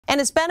And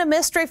it's been a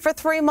mystery for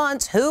 3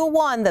 months who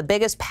won the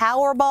biggest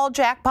Powerball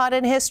jackpot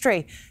in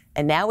history.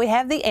 And now we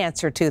have the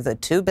answer to the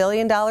 $2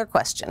 billion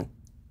question.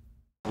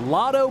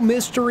 Lotto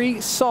mystery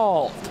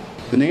solved.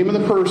 The name of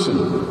the person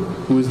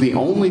who is the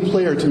only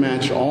player to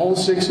match all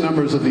 6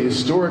 numbers of the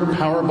historic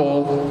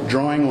Powerball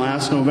drawing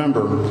last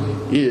November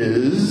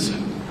is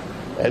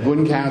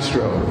Edwin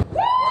Castro.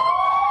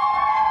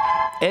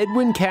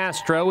 Edwin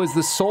Castro is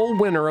the sole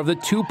winner of the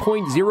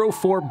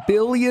 $2.04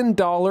 billion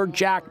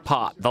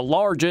jackpot, the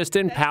largest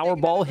in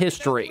Powerball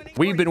history.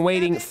 We've been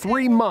waiting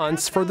 3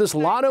 months for this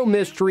lotto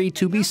mystery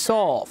to be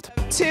solved.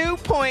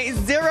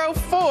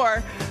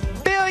 $2.04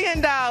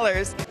 billion.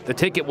 The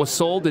ticket was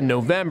sold in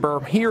November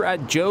here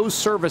at Joe's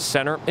Service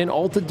Center in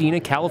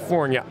Altadena,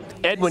 California.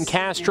 Edwin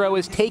Castro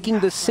is taking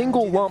the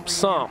single lump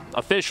sum.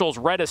 Officials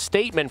read a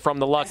statement from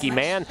the lucky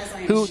man,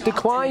 who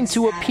declined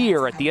to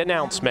appear at the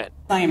announcement.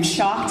 I am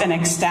shocked and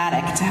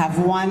ecstatic to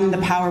have won the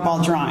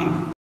Powerball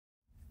drawing.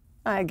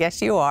 I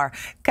guess you are.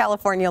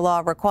 California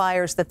law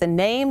requires that the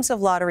names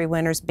of lottery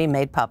winners be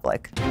made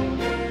public.